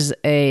there is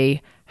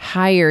a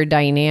higher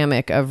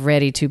dynamic of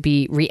ready to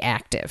be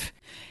reactive.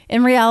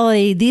 In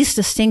reality, these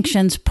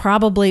distinctions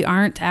probably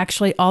aren't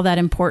actually all that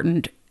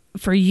important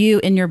for you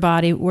in your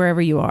body,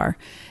 wherever you are.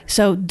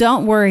 So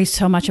don't worry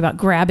so much about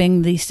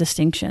grabbing these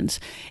distinctions.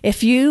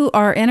 If you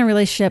are in a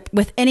relationship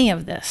with any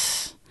of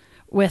this,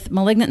 with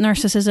malignant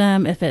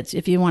narcissism,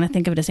 if you want to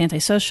think of it as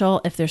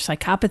antisocial, if there's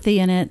psychopathy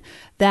in it,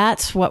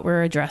 that's what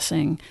we're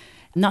addressing.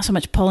 Not so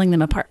much pulling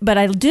them apart, but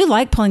I do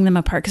like pulling them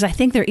apart because I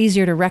think they're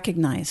easier to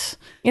recognize.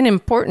 And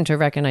important to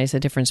recognize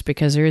the difference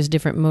because there is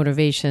different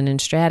motivation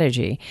and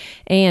strategy.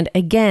 And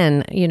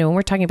again, when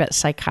we're talking about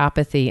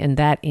psychopathy and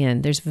that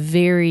end, there's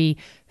very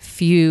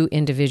few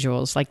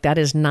individuals. Like that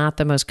is not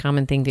the most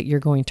common thing that you're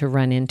going to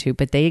run into,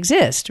 but they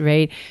exist,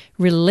 right?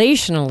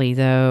 Relationally,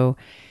 though,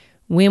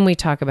 when we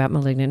talk about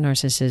malignant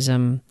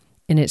narcissism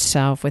in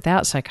itself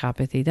without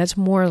psychopathy, that's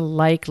more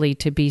likely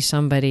to be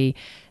somebody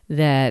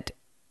that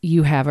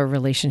you have a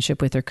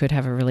relationship with or could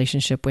have a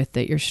relationship with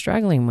that you're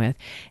struggling with.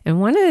 And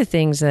one of the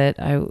things that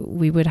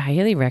we would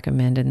highly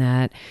recommend in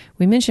that,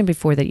 we mentioned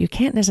before that you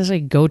can't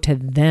necessarily go to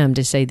them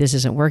to say, this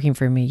isn't working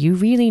for me. You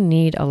really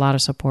need a lot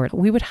of support.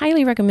 We would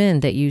highly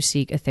recommend that you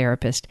seek a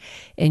therapist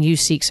and you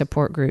seek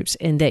support groups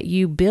and that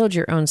you build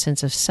your own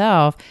sense of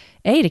self,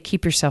 to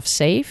keep yourself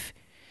safe,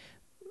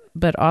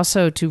 but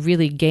also to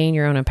really gain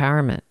your own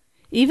empowerment.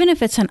 Even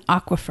if it's an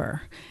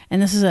aquifer,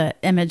 and this is an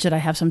image that I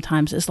have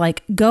sometimes, is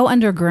like go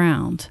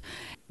underground,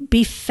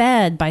 be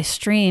fed by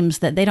streams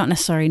that they don't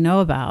necessarily know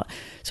about.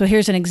 So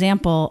here's an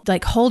example,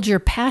 like hold your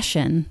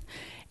passion.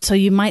 So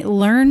you might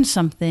learn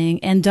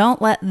something and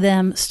don't let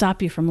them stop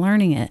you from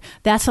learning it.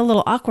 That's a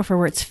little aquifer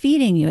where it's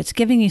feeding you. It's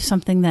giving you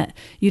something that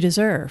you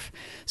deserve.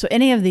 So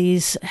any of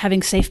these,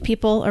 having safe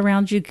people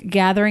around you,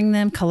 gathering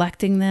them,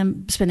 collecting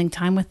them, spending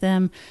time with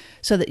them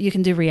so that you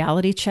can do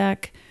reality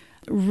check,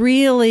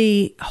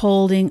 really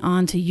holding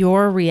on to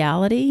your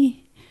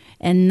reality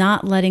and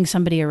not letting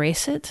somebody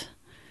erase it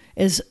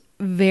is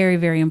very,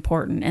 very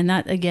important. And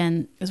that,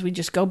 again, as we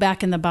just go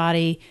back in the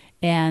body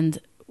and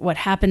what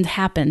happened,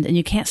 and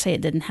you can't say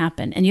it didn't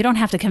happen. And you don't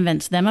have to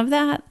convince them of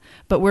that,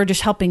 but we're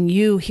just helping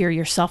you hear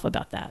yourself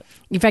about that.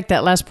 In fact,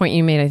 that last point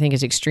you made, I think,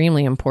 is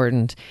extremely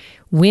important.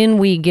 When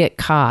we get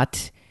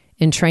caught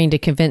in trying to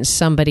convince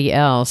somebody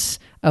else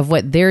of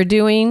what they're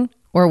doing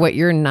or what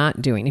you're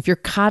not doing, if you're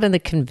caught in the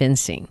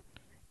convincing,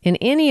 in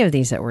any of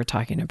these that we're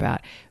talking about,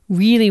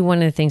 really one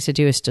of the things to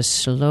do is to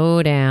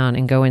slow down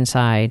and go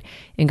inside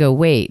and go,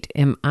 wait,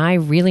 am I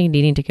really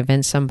needing to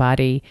convince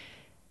somebody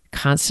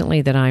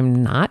constantly that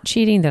I'm not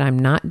cheating, that I'm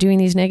not doing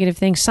these negative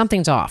things?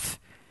 Something's off.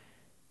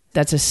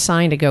 That's a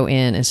sign to go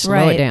in and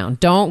slow it down.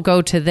 Don't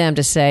go to them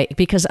to say,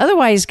 because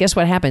otherwise, guess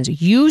what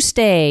happens? You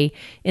stay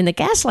in the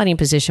gaslighting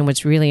position.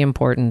 What's really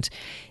important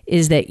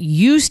is that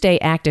you stay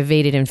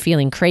activated and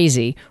feeling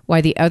crazy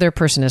while the other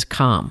person is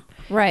calm.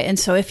 Right. And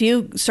so if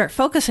you start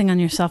focusing on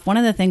yourself, one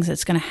of the things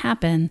that's going to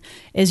happen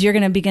is you're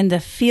going to begin to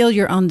feel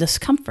your own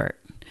discomfort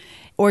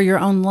or your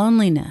own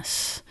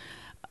loneliness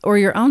or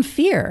your own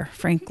fear,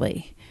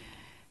 frankly.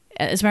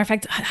 As a matter of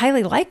fact,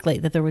 highly likely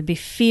that there would be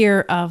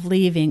fear of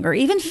leaving or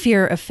even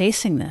fear of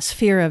facing this,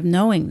 fear of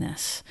knowing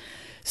this.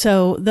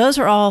 So those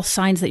are all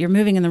signs that you're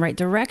moving in the right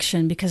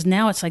direction, because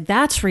now it's like,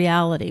 that's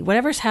reality.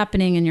 Whatever's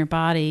happening in your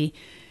body,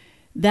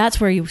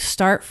 that's where you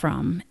start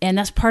from. And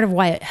that's part of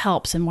why it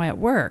helps and why it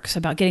works,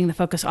 about getting the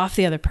focus off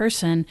the other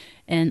person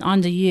and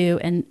onto you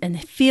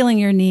and feeling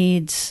your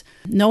needs,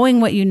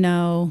 knowing what you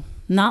know,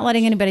 not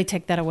letting anybody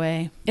take that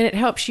away. And it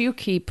helps you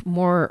keep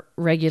more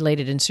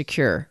regulated and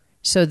secure,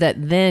 so that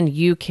then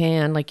you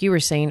can, like you were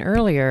saying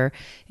earlier,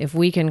 if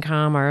we can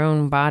calm our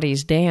own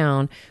bodies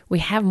down, we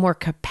have more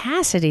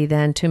capacity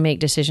then to make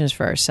decisions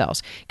for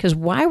ourselves. Because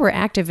while we're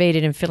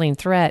activated and feeling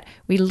threat,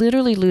 we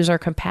literally lose our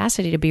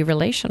capacity to be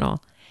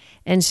relational.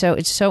 And so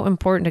it's so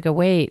important to go,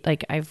 wait,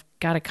 like I've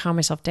got to calm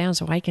myself down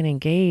so I can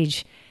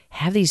engage,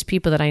 have these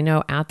people that I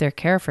know out there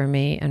care for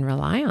me and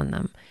rely on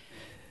them.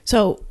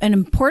 So an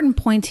important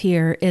point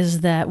here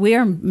is that we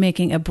are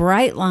making a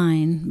bright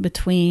line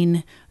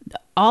between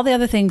all the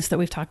other things that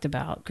we've talked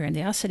about,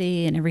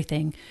 grandiosity and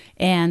everything,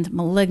 and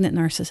malignant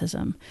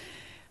narcissism.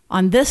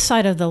 On this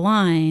side of the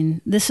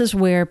line, this is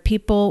where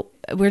people,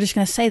 we're just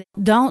going to say,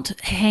 don't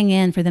hang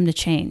in for them to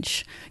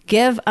change.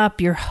 Give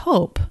up your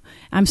hope.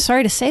 I'm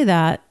sorry to say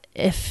that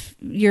if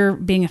you're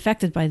being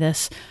affected by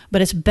this,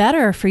 but it's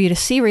better for you to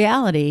see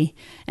reality,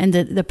 and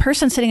the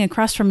person sitting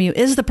across from you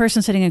is the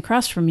person sitting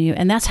across from you,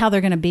 and that's how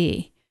they're going to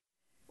be.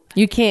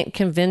 You can't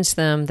convince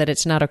them that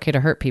it's not okay to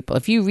hurt people.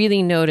 If you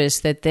really notice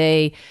that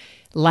they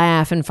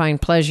laugh and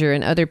find pleasure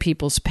in other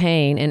people's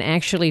pain and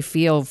actually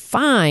feel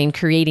fine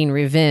creating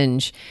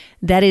revenge,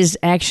 that is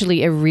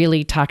actually a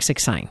really toxic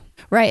sign.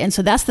 Right. And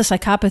so that's the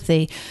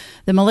psychopathy.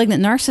 The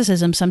malignant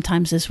narcissism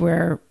sometimes is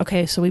where,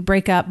 okay, so we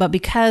break up, but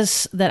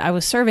because that I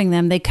was serving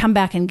them, they come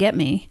back and get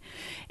me.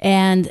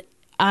 And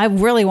I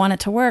really want it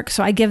to work.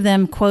 So I give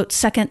them, quote,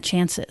 second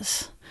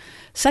chances.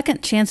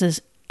 Second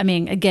chances. I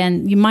mean,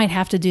 again, you might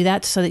have to do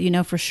that so that you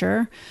know for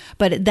sure.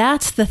 But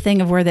that's the thing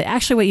of where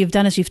actually what you've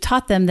done is you've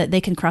taught them that they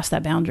can cross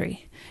that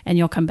boundary and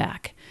you'll come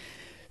back.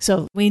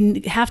 So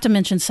we have to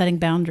mention setting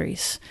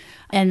boundaries.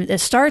 And it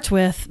starts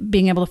with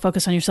being able to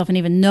focus on yourself and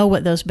even know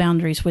what those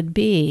boundaries would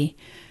be.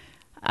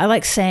 I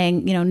like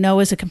saying, no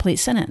is a complete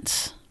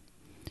sentence.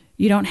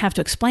 You don't have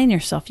to explain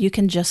yourself. You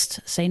can just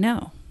say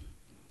no.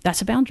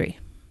 That's a boundary.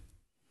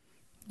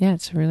 Yeah,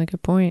 it's a really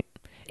good point.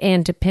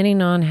 And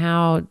depending on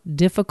how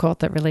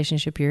difficult that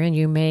relationship you're in,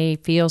 you may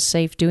feel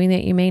safe doing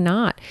that, you may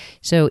not.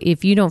 So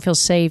if you don't feel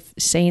safe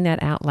saying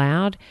that out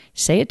loud,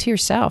 say it to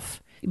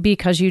yourself,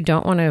 because you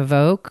don't want to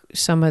evoke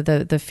some of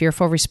the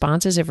fearful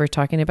responses. If we're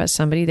talking about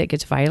somebody that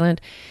gets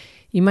violent,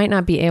 you might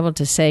not be able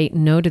to say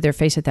no to their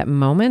face at that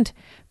moment,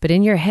 but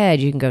in your head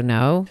you can go,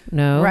 no.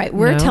 Right.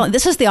 We're telling,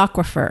 this is the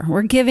aquifer.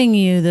 We're giving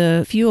you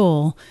the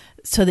fuel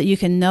so that you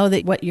can know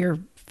that what you're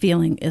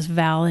feeling is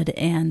valid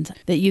and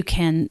that you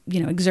can,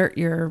 exert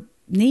your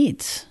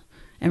needs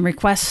and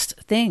request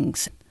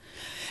things.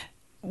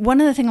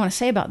 One other thing I want to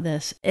say about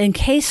this, in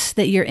case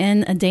that you're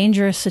in a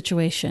dangerous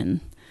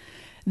situation,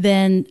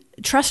 then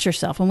trust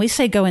yourself. When we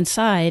say go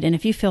inside, and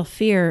if you feel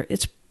fear,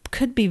 it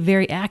could be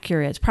very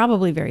accurate. It's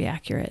probably very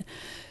accurate.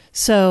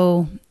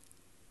 So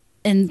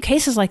in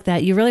cases like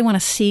that, you really want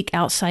to seek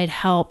outside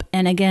help.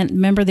 And again,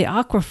 remember the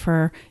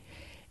aquifer.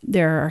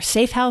 There are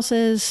safe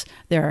houses,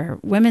 there are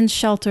women's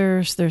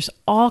shelters, there's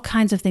all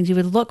kinds of things. You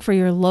would look for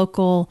your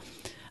local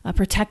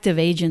protective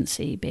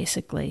agency,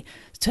 basically,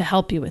 to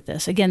help you with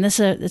this. Again, it's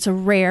a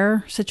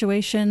rare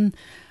situation,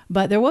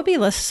 but there will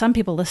be some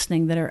people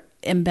listening that are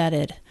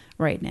embedded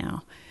right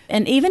now.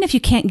 And even if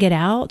you can't get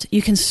out,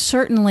 you can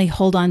certainly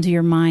hold on to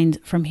your mind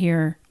from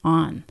here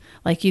on.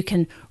 Like you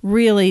can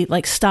really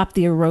stop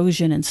the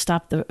erosion and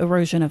stop the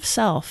erosion of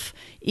self,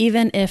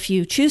 even if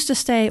you choose to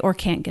stay or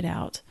can't get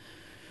out.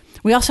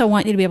 We also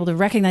want you to be able to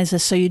recognize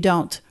this so you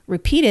don't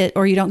repeat it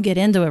or you don't get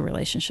into a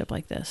relationship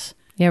like this.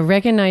 Yeah,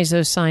 recognize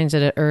those signs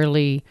at an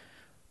early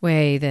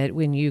way, that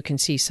when you can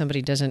see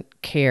somebody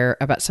doesn't care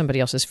about somebody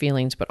else's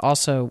feelings, but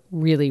also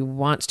really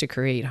wants to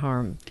create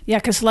harm. Yeah,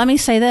 because let me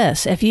say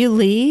this. If you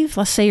leave,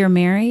 let's say you're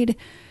married,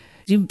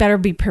 you better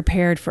be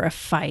prepared for a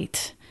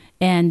fight.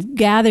 and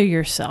gather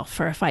yourself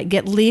for a fight.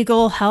 Get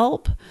legal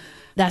help.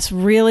 That's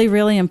really,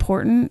 really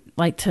important,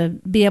 like to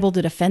be able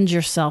to defend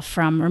yourself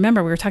from,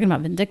 remember, we were talking about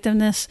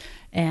vindictiveness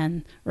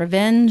and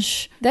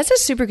revenge. That's a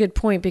super good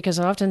point, because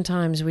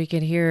oftentimes we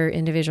can hear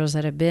individuals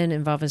that have been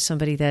involved with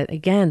somebody that,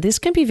 again, this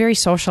can be very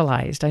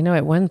socialized. I know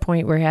at one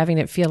point we're having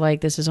it feel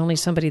like this is only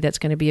somebody that's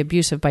going to be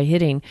abusive by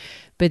hitting,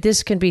 but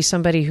this can be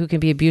somebody who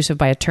can be abusive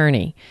by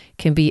attorney,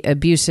 can be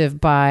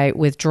abusive by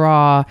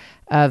withdrawal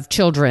of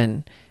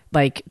children,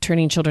 like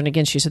turning children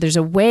against you. So there's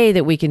a way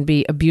that we can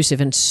be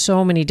abusive in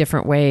so many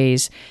different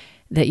ways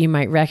that you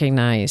might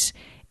recognize.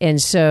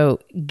 And so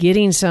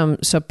getting some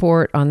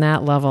support on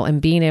that level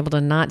and being able to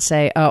not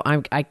say, oh,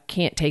 I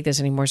can't take this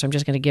anymore, so I'm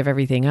just going to give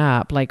everything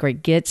up. Like, right,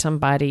 get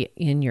somebody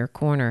in your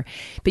corner.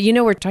 But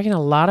we're talking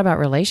a lot about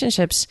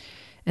relationships,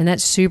 and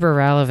that's super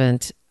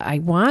relevant. I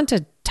want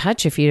to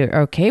touch, if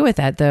you're okay with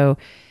that, though,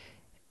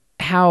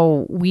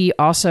 how we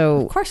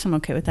also... Of course I'm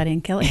okay with that,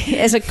 Ann Kelly.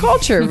 As a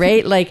culture,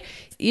 right? Like,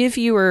 if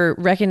you were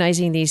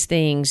recognizing these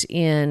things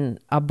in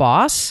a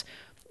boss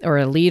or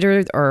a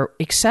leader or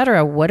et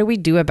cetera, what do we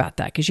do about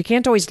that? Because you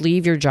can't always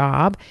leave your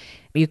job.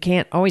 You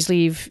can't always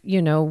leave,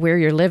 where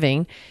you're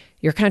living,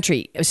 your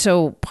country.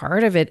 So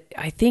part of it,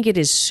 I think it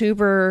is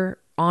super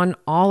on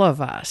all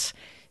of us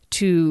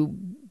to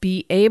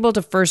be able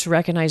to first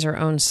recognize our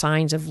own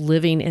signs of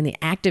living in the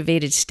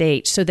activated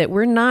state, so that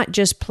we're not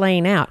just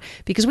playing out,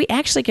 because we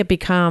actually could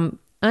become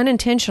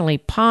unintentionally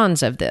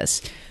pawns of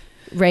this.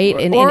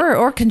 Right.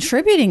 Or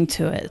contributing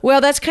to it.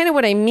 Well, that's kind of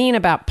what I mean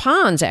about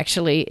pawns,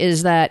 actually,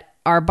 is that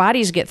our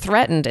bodies get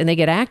threatened and they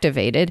get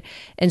activated.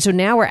 And so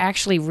now we're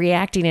actually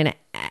reacting in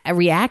a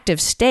reactive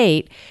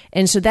state.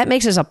 And so that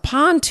makes us a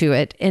pawn to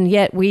it. And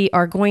yet we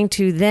are going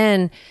to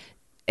then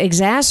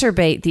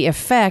exacerbate the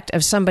effect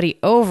of somebody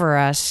over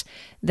us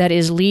that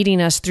is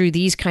leading us through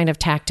these kind of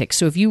tactics.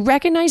 So if you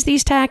recognize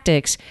these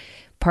tactics,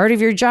 part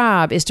of your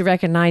job is to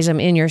recognize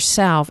them in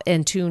yourself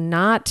and to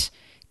not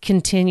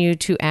continue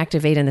to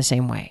activate in the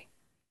same way.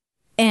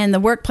 And the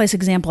workplace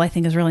example, I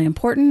think, is really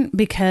important,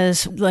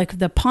 because like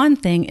the pawn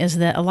thing is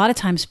that a lot of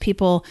times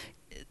people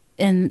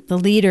and the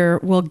leader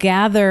will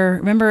gather,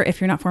 remember, if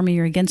you're not for me,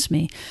 you're against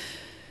me.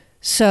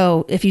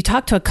 So if you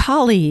talk to a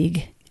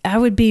colleague, I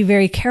would be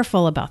very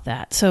careful about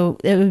that. So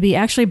it would be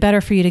actually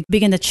better for you to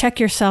begin to check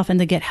yourself and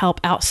to get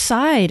help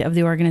outside of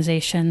the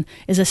organization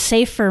is a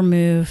safer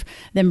move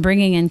than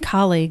bringing in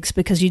colleagues,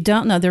 because you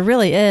don't know. There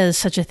really is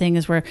such a thing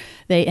as where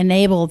they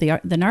enable the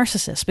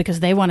narcissist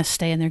because they want to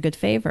stay in their good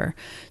favor.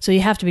 So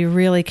you have to be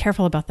really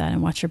careful about that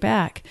and watch your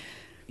back.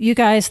 You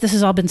guys, this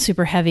has all been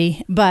super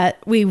heavy, but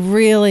we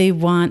really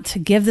want to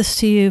give this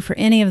to you for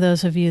any of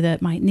those of you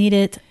that might need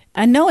it.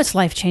 I know it's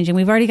life-changing.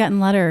 We've already gotten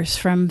letters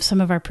from some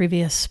of our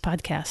previous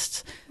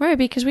podcasts. Right,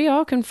 because we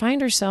all can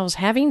find ourselves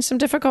having some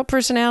difficult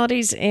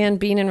personalities and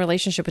being in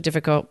relationship with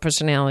difficult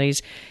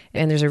personalities.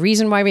 And there's a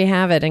reason why we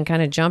have it, and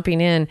kind of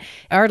jumping in.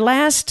 Our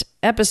last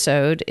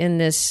episode in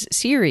this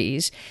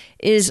series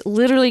is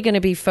literally going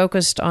to be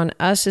focused on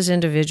us as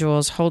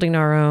individuals holding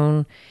our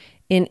own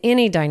in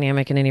any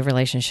dynamic, in any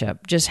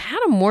relationship. Just how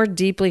to more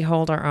deeply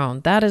hold our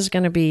own. That is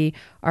going to be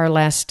our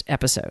last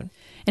episode.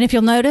 And if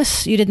you'll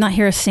notice, you did not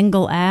hear a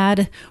single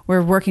ad.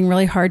 We're working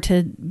really hard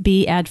to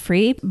be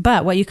ad-free.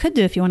 But what you could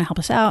do if you want to help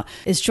us out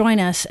is join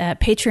us at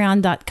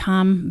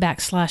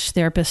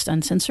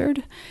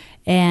patreon.com/therapist-uncensored.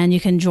 And you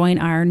can join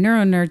our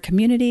NeuroNerd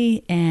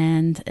community.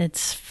 And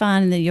it's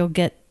fun that you'll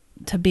get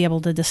to be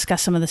able to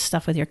discuss some of this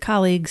stuff with your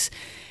colleagues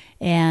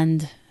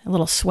and a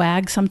little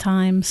swag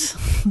sometimes.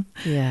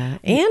 Yeah.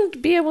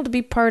 And be able to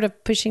be part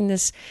of pushing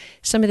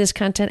some of this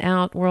content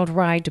out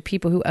worldwide to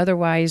people who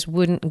otherwise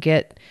wouldn't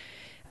get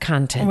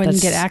content.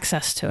 Wouldn't get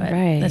access to it.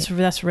 Right.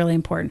 That's really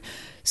important.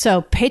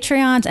 So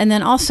Patreons, and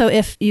then also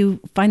if you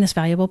find this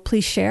valuable,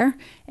 please share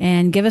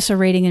and give us a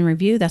rating and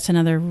review. That's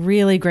another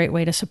really great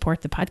way to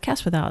support the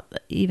podcast without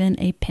even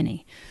a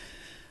penny.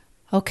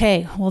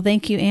 Okay. Well,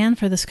 thank you, Ann,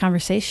 for this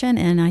conversation.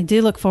 And I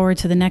do look forward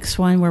to the next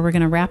one where we're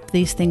going to wrap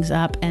these things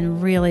up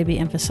and really be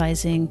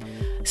emphasizing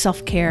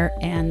self-care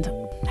and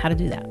how to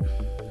do that.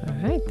 All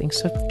right.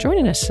 Thanks for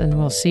joining us, and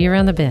we'll see you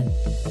around the bend.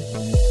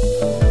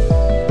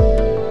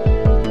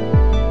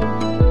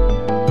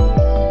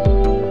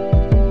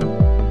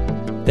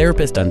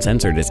 Therapist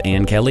Uncensored is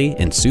Ann Kelly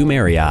and Sue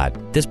Marriott.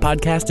 This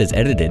podcast is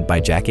edited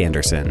by Jack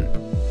Anderson.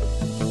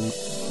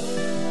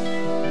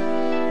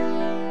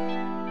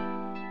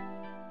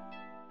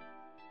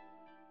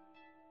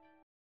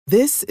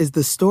 This is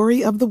the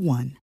story of the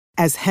one.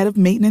 As head of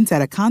maintenance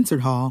at a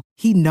concert hall,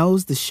 he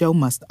knows the show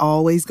must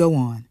always go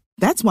on.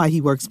 That's why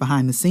he works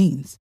behind the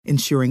scenes,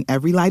 ensuring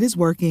every light is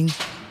working,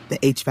 the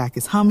HVAC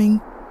is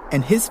humming,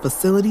 and his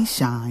facility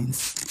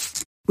shines.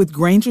 With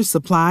Grainger's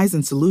supplies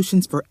and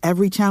solutions for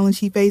every challenge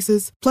he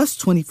faces, plus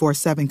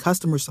 24/7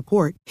 customer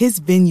support, his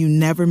venue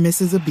never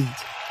misses a beat.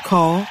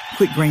 Call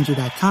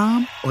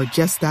quickgrainger.com or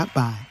just stop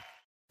by.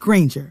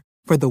 Grainger,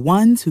 for the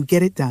ones who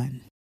get it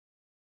done.